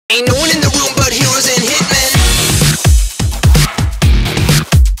Ain't no one in the room but heroes and hitmen.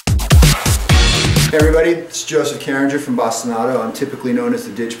 Hey everybody, it's Joseph Carringer from Bastinado. I'm typically known as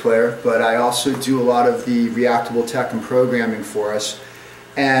the Dig player, but I also do a lot of the Reactable tech and programming for us.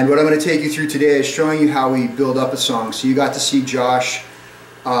 And what I'm going to take you through today is showing you how we build up a song. So you got to see Josh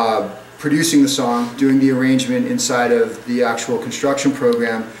producing the song, doing the arrangement inside of the actual construction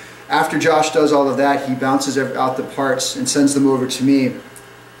program. After Josh does all of that, he bounces out the parts and sends them over to me.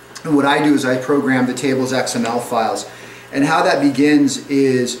 And what I do is I program the table's XML files. And how that begins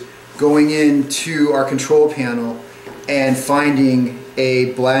is going into our control panel and finding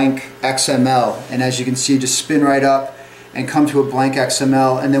a blank XML. And as you can see, just spin right up and come to a blank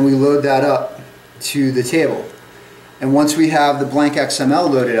XML, and then we load that up to the table. And once we have the blank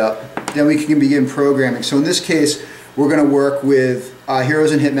XML loaded up, then we can begin programming. So in this case, we're going to work with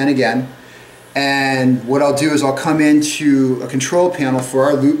Heroes Hitmen again. And what I'll do is I'll come into a control panel for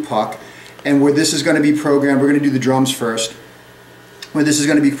our loop puck, and where this is going to be programmed, we're going to do the drums first. Where this is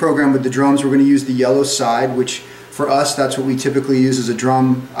going to be programmed with the drums, we're going to use the yellow side, which for us, that's what we typically use as a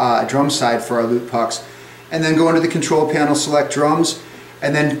drum side for our loop pucks. And then go into the control panel, select drums,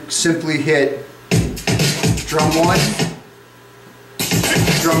 and then simply hit drum 1,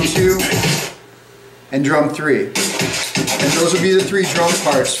 drum 2, and drum 3. And those will be the 3 drum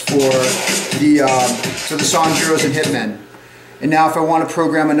parts for the song Heroes and Hitmen. And now if I want to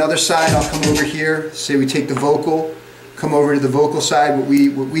program another side, I'll come over here, say we take the vocal, come over to the vocal side, what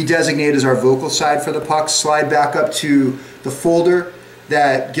we designate as our vocal side for the pucks, slide back up to the folder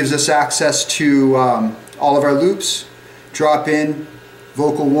that gives us access to all of our loops, drop in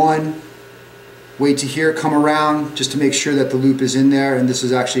vocal 1, wait to hear it come around just to make sure that the loop is in there. And this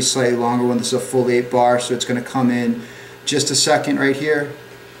is actually slightly longer one. This is a full 8 bar, so it's going to come in just a second right here.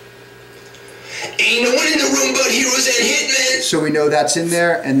 Ain't no one in the room but heroes and hitmen. So we know that's in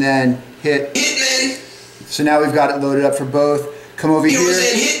there, and then hit Hitmen. So now we've got it loaded up for both. Come over Heroes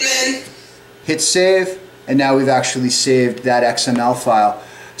here, and hitmen. hit save, and now we've actually saved that XML file.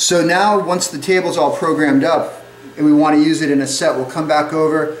 So now once the table's all programmed up and we want to use it in a set, we'll come back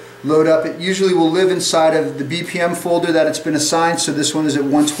over, load up. It usually will live inside of the BPM folder that it's been assigned, so this one is at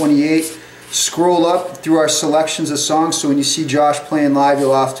 128. Scroll up through our selections of songs, so when you see Josh playing live,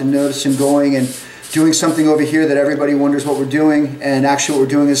 you'll often notice him going and doing something over here that everybody wonders what we're doing, and actually what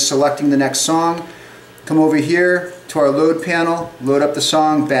we're doing is selecting the next song. Come over here to our load panel, load up the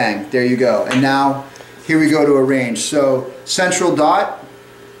song, bang, there you go. And now here we go to arrange. So central dot,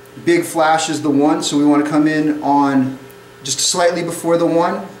 big flash is the 1, so we want to come in on just slightly before the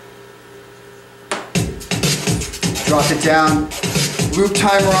 1. Drop it down. Loop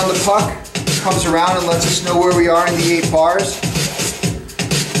timer on the puck comes around and lets us know where we are in the 8 bars.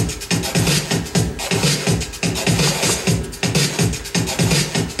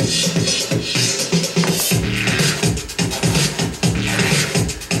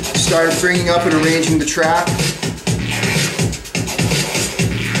 Started bringing up and arranging the track.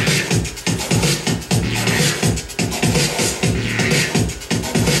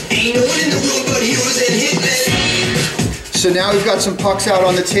 Ain't no one in the room but heroes and hitmen. So now we've got some pucks out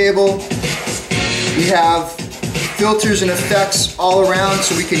on the table. We have filters and effects all around,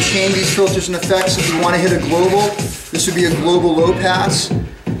 so we can chain these filters and effects. If we want to hit a global, this would be a global low pass.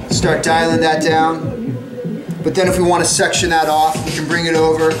 Start dialing that down. But then if we want to section that off, we can bring it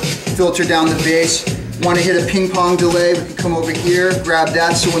over, filter down the bass. Want to hit a ping pong delay, we can come over here, grab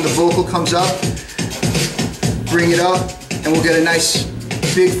that, so when the vocal comes up, bring it up, and we'll get a nice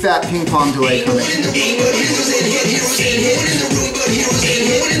big fat ping pong delay coming.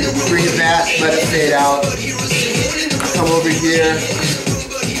 Bring it back, let it fade out. Come over here,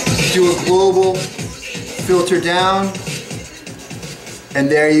 do a global, filter down, and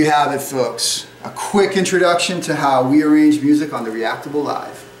there you have it, folks. A quick introduction to how we arrange music on the Reactable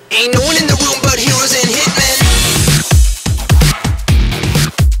Live. Ain't no one in the room but heroes.